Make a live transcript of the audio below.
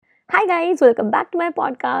guys, welcome back to my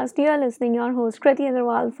podcast. You are listening your host Kriti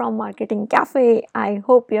Agarwal from Marketing Cafe. I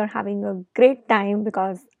hope you're having a great time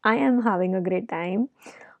because I am having a great time.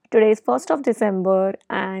 Today is 1st of December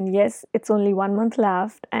and yes, it's only 1 month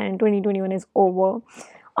left and 2021 is over.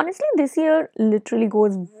 Honestly, this year literally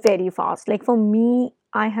goes very fast. Like for me,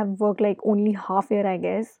 I have worked like only half year, I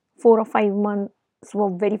guess. 4 or 5 months were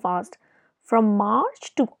very fast. From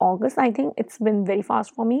March to August, I think it's been very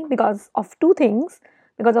fast for me because of two things.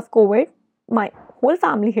 Because of COVID, my whole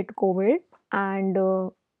family hit COVID, and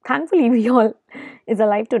thankfully we all is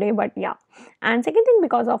alive today. But yeah, and second thing,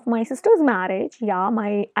 because of my sister's marriage. Yeah,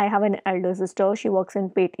 my I have an elder sister. She works in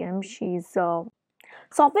Paytm. She's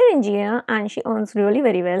software engineer and she earns really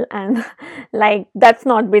very well, and like that's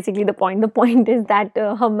not basically the point. The point is that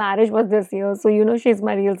her marriage was this year, so she's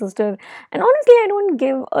my real sister. And honestly, I don't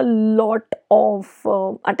give a lot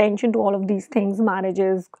of attention to all of these things: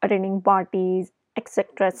 marriages, attending parties,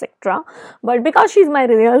 etc, etc. But because she's my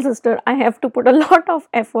real sister, I have to put a lot of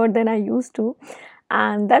effort than I used to,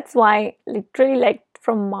 and that's why literally, like,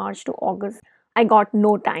 from March to August, I got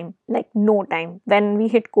no time, like no time. When we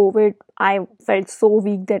hit COVID, I felt so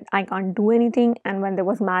weak that I can't do anything. And when there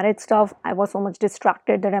was marriage stuff, I was so much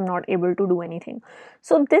distracted that I'm not able to do anything.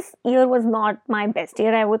 So this year was not my best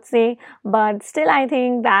year, I would say. But still, I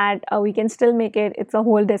think that we can still make it. It's a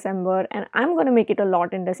whole December, and I'm going to make it a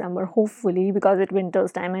lot in December, hopefully, because it's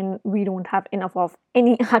winter's time and we don't have enough of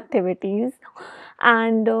any activities.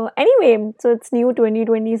 And anyway, so it's new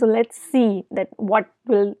 2020, so let's see that what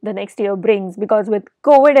will the next year brings, because with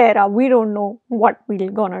COVID era we don't know what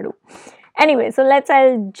we're gonna do. Anyway, so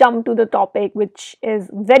I'll jump to the topic, which is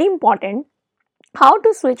very important: how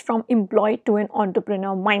to switch from employee to an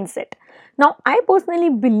entrepreneur mindset. Now, I personally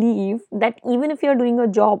believe that even if you're doing a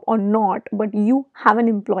job or not, but you have an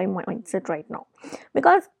employee mindset right now,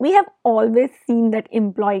 because we have always seen that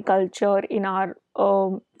employee culture in our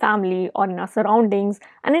family or in our surroundings,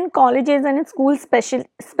 and in colleges and in schools,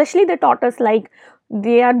 especially they taught us like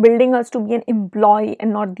they are building us to be an employee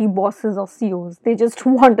and not the bosses or CEOs. They just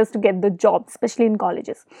want us to get the job, especially in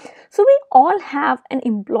colleges. So we all have an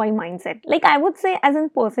employee mindset. Like I would say, as in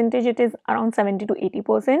percentage, it is around 70 to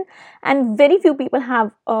 80%, and very few people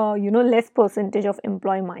have less percentage of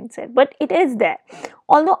employee mindset. But it is there.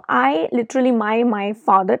 Although I literally, my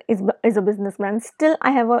father is a businessman, still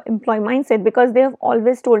I have a employee mindset because they have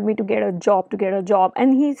always told me to get a job,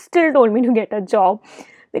 and he still told me to get a job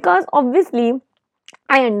because obviously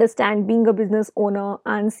I understand being a business owner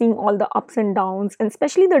and seeing all the ups and downs, and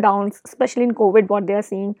especially the downs, especially in COVID, what they are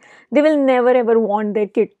seeing. They will never ever want their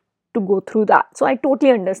kid to go through that. So I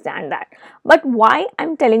totally understand that. But why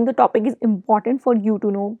I'm telling the topic is important for you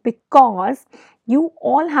to know, because you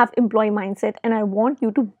all have employee mindset, and I want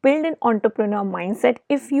you to build an entrepreneur mindset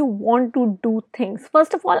if you want to do things.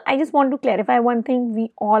 First of all, I just want to clarify one thing: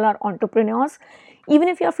 we all are entrepreneurs. Even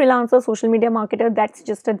if you're a freelancer, social media marketer, that's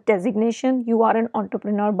just a designation. You are an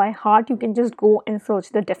entrepreneur by heart. You can just go and search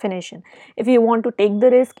the definition. If you want to take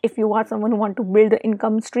the risk, if you are someone who want to build the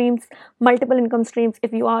income streams, multiple income streams,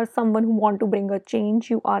 if you are someone who want to bring a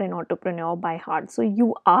change, you are an entrepreneur by heart. So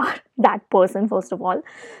you are that person, first of all.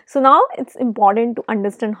 So now it's important to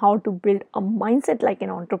understand how to build a mindset like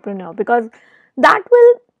an entrepreneur, because that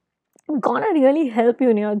will gonna really help you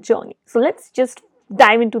in your journey. So let's just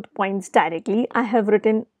dive into the points directly. I have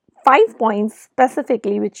written 5 points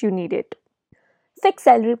specifically which you needed. Fixed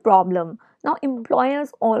salary problem. Now,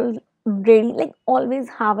 employers already, like, always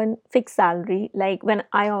have a fixed salary. Like when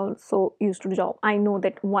I also used to job, I know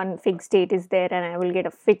that one fixed date is there and I will get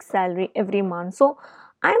a fixed salary every month. So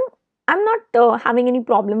i'm I'm not having any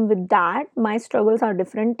problem with that. My struggles are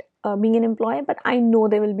different, being an employee, but I know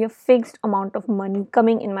there will be a fixed amount of money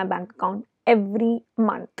coming in my bank account every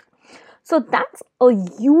month. So that's a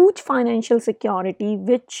huge financial security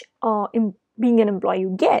which being an employee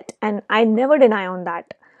you get, and I never deny on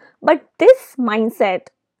that. But this mindset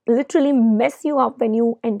literally mess you up when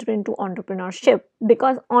you enter into entrepreneurship,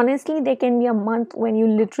 because honestly there can be a month when you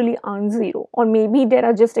literally earn zero, or maybe there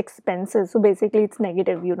are just expenses, so basically it's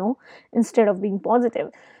negative, instead of being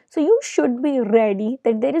positive. So you should be ready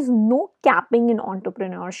that there is no capping in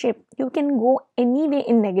entrepreneurship. You can go any way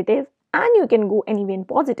in negative and you can go any way in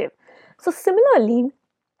positive. So similarly,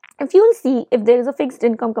 if you will see, if there is a fixed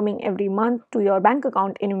income coming every month to your bank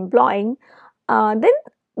account in employing, then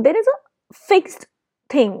there is a fixed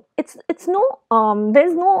thing. It's no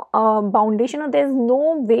there's no foundation, or there's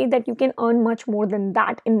no way that you can earn much more than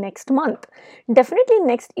that in next month. Definitely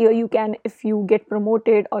next year you can, if you get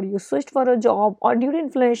promoted or you switched for a job, or due to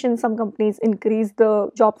inflation some companies increase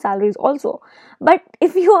the job salaries also. But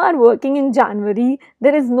if you are working in January,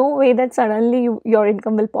 there is no way that suddenly your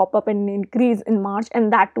income will pop up and increase in March,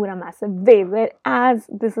 and that too in a massive way, whereas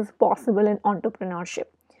this is possible in entrepreneurship.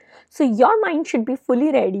 So your mind should be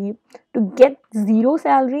fully ready to get zero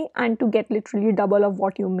salary and to get literally double of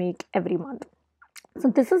what you make every month. So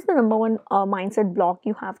this is the number one mindset block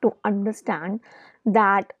you have to understand,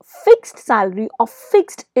 that fixed salary or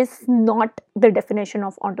fixed is not the definition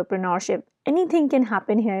of entrepreneurship. Anything can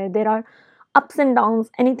happen here. There are ups and downs.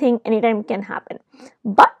 Anything, anytime can happen.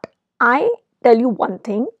 But I tell you one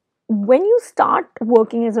thing, when you start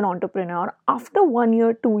working as an entrepreneur, after 1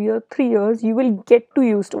 year, 2 year, 3 years, you will get too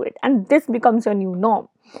used to it, and this becomes your new norm.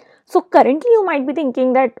 So currently you might be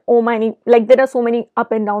thinking that, oh my, like there are so many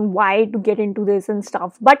up and down, why to get into this and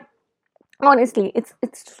stuff. But honestly, it's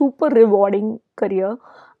super rewarding career,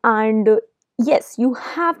 and yes, you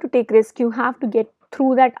have to take risk, you have to get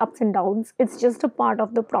through that ups and downs. It's just a part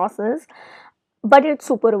of the process, but it's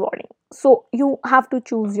super rewarding. So you have to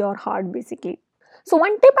choose your heart basically. So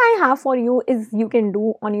one tip I have for you is, you can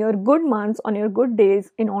do on your good months, on your good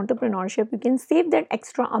days in entrepreneurship, you can save that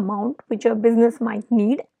extra amount which your business might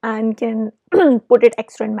need and can put it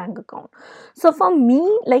extra in bank account. So for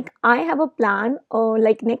me, like I have a plan,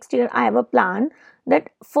 like next year I have a plan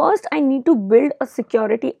that first I need to build a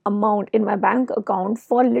security amount in my bank account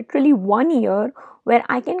for literally 1 year, where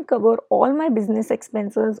I can cover all my business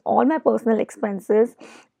expenses, all my personal expenses.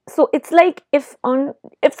 So it's like, if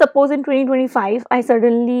suppose in 2025 I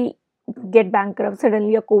suddenly get bankrupt,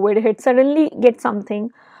 suddenly a COVID hit, suddenly get something,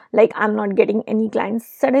 like I'm not getting any clients,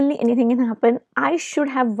 suddenly anything can happen, I should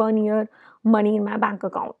have 1 year money in my bank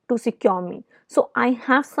account to secure me. So I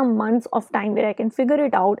have some months of time where I can figure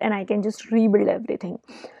it out and I can just rebuild everything.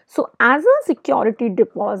 So as a security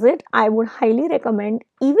deposit, I would highly recommend,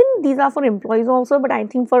 even these are for employees also, but I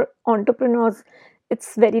think for entrepreneurs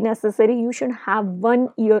it's very necessary, you should have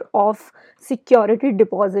 1 year of security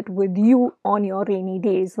deposit with you on your rainy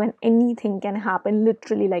days when anything can happen,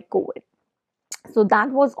 literally like COVID. So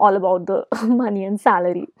that was all about the money and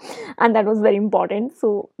salary, and that was very important.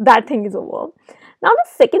 So that thing is over. Now the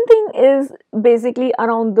second thing is basically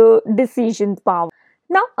around the decision power.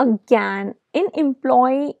 Now again, in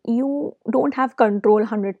employee you don't have control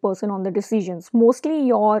 100% on the decisions. Mostly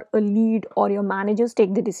your lead or your managers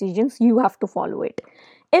take the decisions, you have to follow it.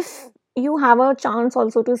 If you have a chance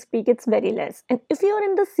also to speak, it's very less. And if you're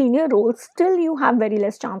in the senior role, still you have very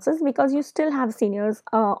less chances, because you still have seniors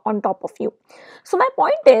on top of you. So my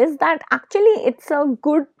point is that actually it's a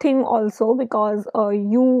good thing also, because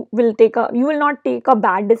you will not take a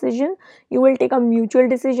bad decision, you will take a mutual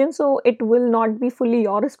decision, so it will not be fully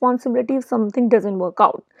your responsibility if something doesn't work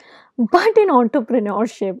out. But in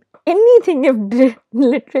entrepreneurship, anything if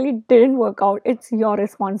literally didn't work out, it's your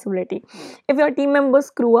responsibility. If your team members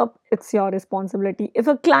screw up, it's your responsibility. If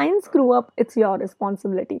a client screw up, it's your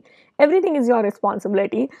responsibility. Everything is your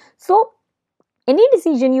responsibility. So any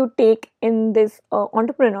decision you take in this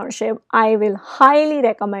entrepreneurship, I will highly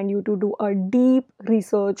recommend you to do a deep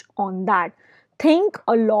research on that. Think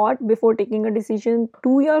a lot before taking a decision,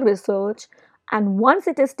 do your research, and once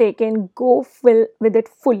it is taken, go fill with it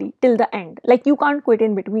fully till the end. Like you can't quit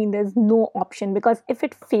in between, there's no option, because if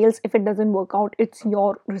it fails, if it doesn't work out, it's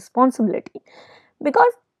your responsibility.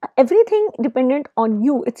 Because everything dependent on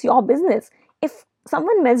you, it's your business. If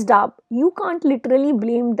someone messed up, you can't literally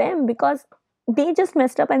blame them, because they just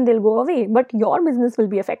messed up and they'll go away, but your business will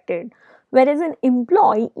be affected. Whereas an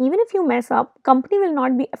employee, even if you mess up, company will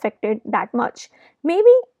not be affected that much,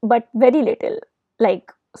 maybe, but very little.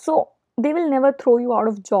 Like, so they will never throw you out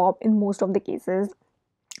of job in most of the cases.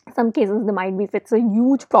 Some cases they might be if it's a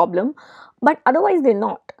huge problem, but otherwise they'll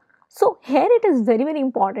not. So here it is very very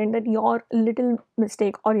important that your little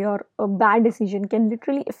mistake or your bad decision can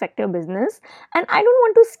literally affect your business. And I don't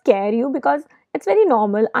want to scare you, because it's very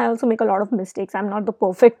normal, I also make a lot of mistakes, I'm not the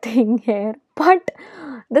perfect thing here. But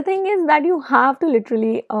the thing is that you have to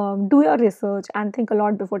literally do your research and think a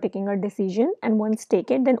lot before taking a decision, and once take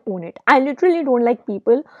it, then own it. I literally don't like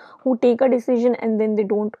people who take a decision and then they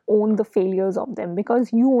don't own the failures of them,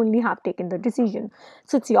 because you only have taken the decision.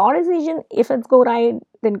 So it's your decision. If it's go right,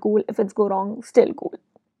 then cool. If it's go wrong, still cool.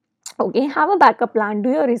 Okay, have a backup plan, do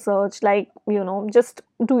your research, like just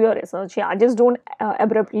do your research. Yeah, just don't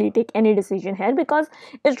abruptly take any decision here, because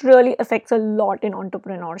it really affects a lot in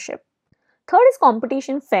entrepreneurship. Third is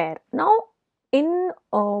competition fair. Now in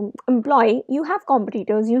employee, you have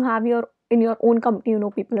competitors, you have your in your own company,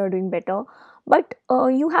 people are doing better, but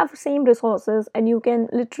you have same resources and you can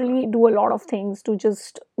literally do a lot of things to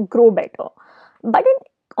just grow better. But in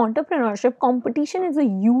entrepreneurship, competition is a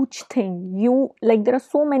huge thing. You like there are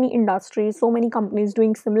so many industries, so many companies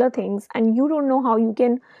doing similar things, and you don't know how you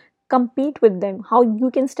can compete with them, how you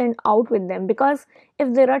can stand out with them. Because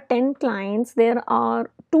if there are 10 clients, there are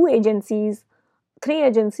two agencies, three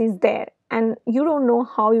agencies there, and you don't know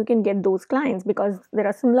how you can get those clients because there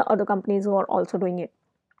are similar other companies who are also doing it.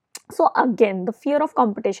 So again, the fear of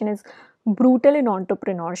competition is brutal in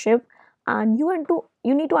entrepreneurship, and you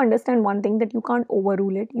need to understand one thing, that you can't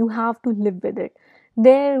overrule it, you have to live with it.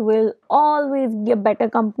 There will always be a better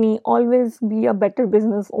company, always be a better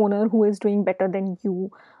business owner who is doing better than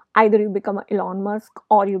you. Either you become a Elon Musk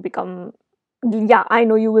or you become, yeah, I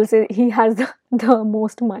know you will say he has the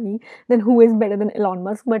most money, then who is better than Elon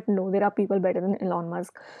Musk? But no, there are people better than Elon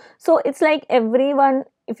Musk. So it's like everyone,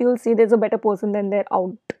 if you'll see, there's a better person than they're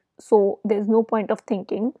out. So there's no point of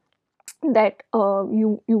thinking that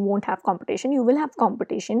you won't have competition. You will have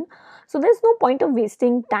competition. So there's no point of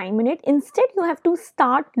wasting time in it. Instead, you have to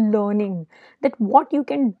start learning that what you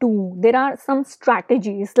can do. There are some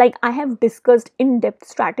strategies, like I have discussed in-depth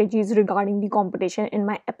strategies regarding the competition in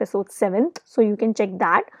my episode 7th, so you can check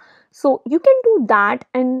that. So you can do that,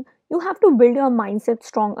 and you have to build your mindset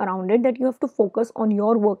strong around it, that you have to focus on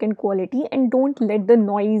your work and quality and don't let the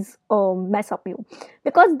noise mess up you.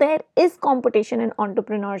 Because there is competition in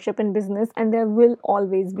entrepreneurship and business, and there will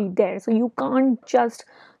always be there. So you can't just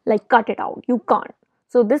like cut it out, you can't.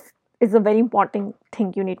 So this is a very important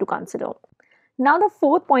thing you need to consider. Now the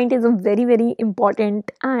fourth point is a very very important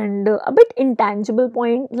and a bit intangible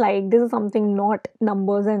point. Like this is something not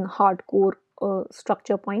numbers and hardcore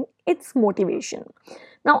structure point, it's motivation.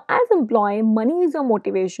 Now, as employee, money is your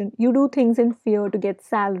motivation. You do things in fear to get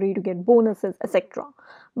salary, to get bonuses, etc.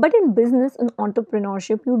 But in business and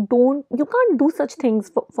entrepreneurship, you can't do such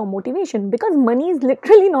things for motivation, because money is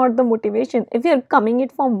literally not the motivation. If you're coming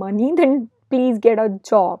it for money, then please get a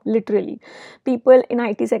job. Literally, people in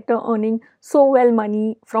IT sector earning so well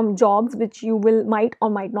money from jobs which you will might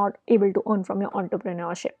or might not able to earn from your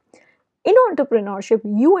entrepreneurship. In entrepreneurship,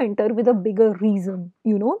 you enter with a bigger reason.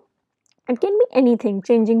 It can be anything,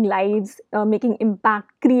 changing lives, making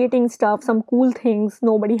impact, creating stuff, some cool things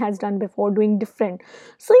nobody has done before, doing different.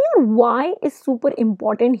 So your why is super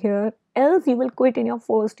important here, else you will quit in your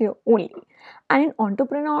first year only. And in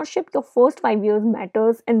entrepreneurship, your first 5 years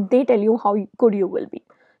matters, and they tell you how good you will be.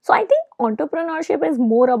 So I think entrepreneurship is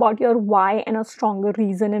more about your why and a stronger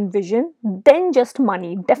reason and vision than just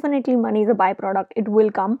money. Definitely money is a byproduct, it will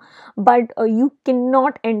come, but you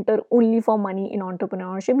cannot enter only for money in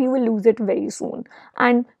entrepreneurship. You will lose it very soon,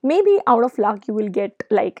 and maybe out of luck you will get,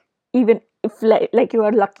 like, even if like you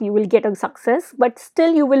are lucky, you will get a success, but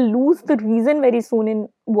still you will lose the reason very soon in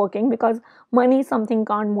working, because money is something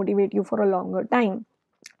can't motivate you for a longer time.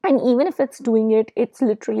 And even if it's doing it, it's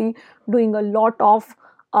literally doing a lot of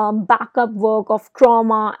backup work of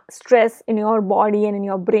trauma, stress in your body and in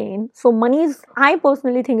your brain. So money is, I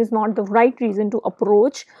personally think, is not the right reason to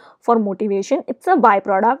approach for motivation. It's a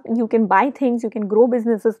byproduct. You can buy things, you can grow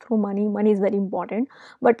businesses through money. Money is very important,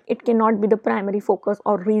 but it cannot be the primary focus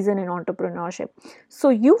or reason in entrepreneurship. So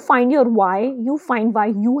you find your why, you find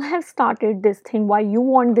why you have started this thing, why you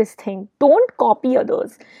want this thing. Don't copy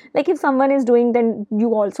others. Like if someone is doing, then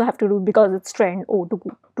you also have to do because it's trend, oh,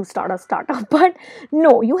 to start a startup. But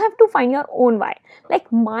no, you have to find your own why.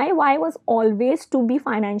 Like my why was always to be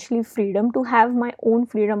financially freedom, to have my own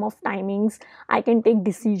freedom of timings, I can take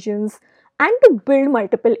decisions, and to build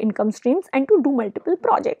multiple income streams and to do multiple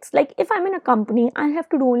projects. Like if I'm in a company, I have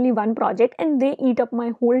to do only one project and they eat up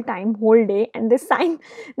my whole time, whole day, and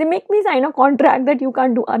they make me sign a contract that you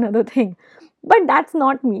can't do another thing. But that's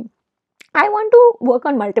not me. I want to work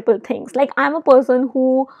on multiple things. Like I'm a person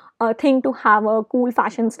who think to have a cool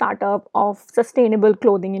fashion startup of sustainable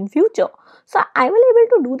clothing in future. So I will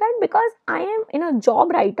able to do that because I am in a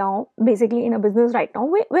job right now, basically in a business right now,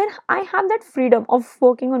 where I have that freedom of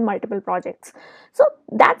working on multiple projects. So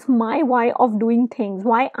that's my why of doing things.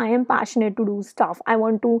 Why I am passionate to do stuff. I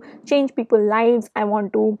want to change people's lives. I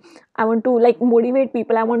want to like motivate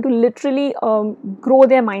people. I want to literally grow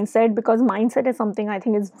their mindset, because mindset is something I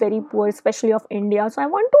think is very poor, especially of India. So I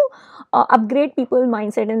want to upgrade people's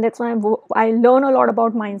mindset, and that's why I learn a lot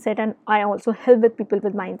about mindset, and I also help with people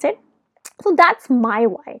with mindset. So that's my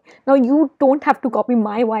why. Now you don't have to copy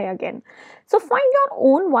my why again. So find your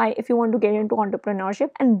own why if you want to get into entrepreneurship,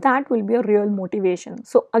 and that will be a real motivation.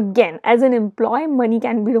 So again, as an employee, money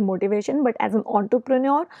can be the motivation, but as an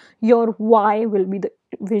entrepreneur, your why will be the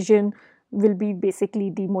vision, will be basically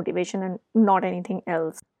the motivation and not anything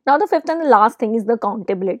else. Now, the fifth and the last thing is the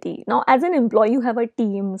accountability. Now, as an employee, you have a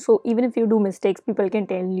team, so even if you do mistakes, people can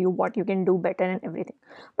tell you what you can do better and everything.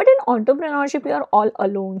 But in entrepreneurship, you are all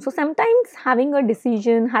alone. So sometimes having a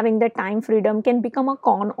decision, having the time freedom can become a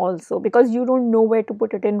con also, because you don't know where to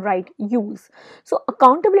put it in right use. So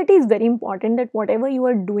accountability is very important, that whatever you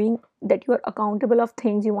are doing, that you are accountable of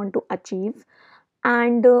things you want to achieve.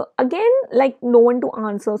 And again, like, no one to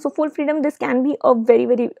answer. So full freedom, this can be a very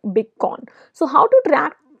very big con. So how to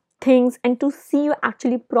track things and to see you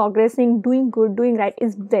actually progressing, doing good, doing right,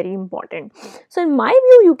 is very important. So in my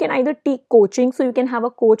view, you can either take coaching, so you can have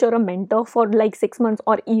a coach or a mentor for like 6 months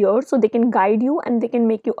or a year, so they can guide you and they can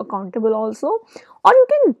make you accountable also. Or you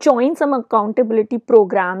can join some accountability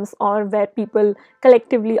programs, or where people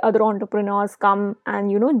collectively, other entrepreneurs come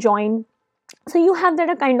and join, so you have that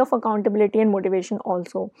a kind of accountability and motivation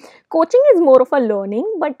also. Coaching is more of a learning,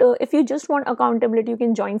 but if you just want accountability, you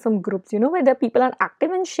can join some groups, where the people are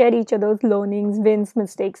active and share each other's learnings, wins,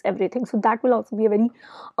 mistakes, everything. So that will also be a very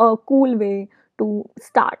cool way to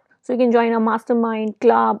start. So you can join a mastermind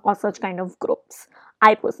club or such kind of groups,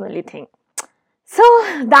 I personally think. So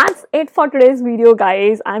that's it for today's video,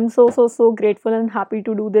 guys. I'm so grateful and happy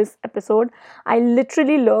to do this episode. I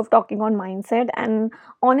literally love talking on mindset, and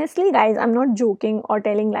honestly, guys, I'm not joking or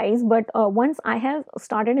telling lies, but once I have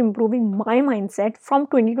started improving my mindset from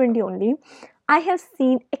 2020 only, I have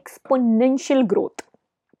seen exponential growth,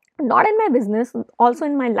 not in my business, also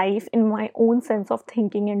in my life, in my own sense of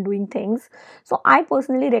thinking and doing things. So I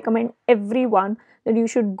personally recommend everyone that you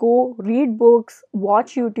should go read books,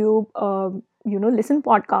 watch YouTube, listen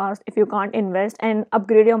podcast if you can't invest, and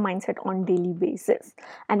upgrade your mindset on daily basis.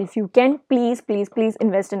 And if you can, please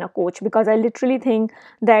invest in a coach, because I literally think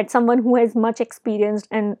that someone who has much experience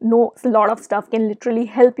and knows a lot of stuff can literally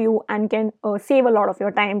help you and can save a lot of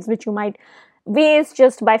your times, which you might waste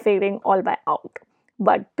just by figuring all by out.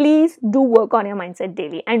 But please do work on your mindset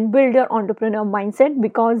daily and build your entrepreneur mindset,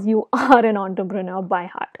 because you are an entrepreneur by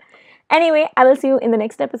heart. Anyway, I will see you in the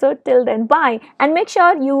next episode. Till then, bye. And make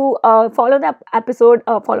sure you follow the episode,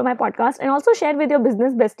 follow my podcast, and also share with your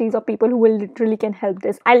business besties or people who will literally can help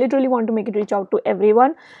this. I literally want to make it reach out to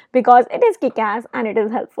everyone, because it is kick ass and it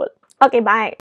is helpful. Okay, bye.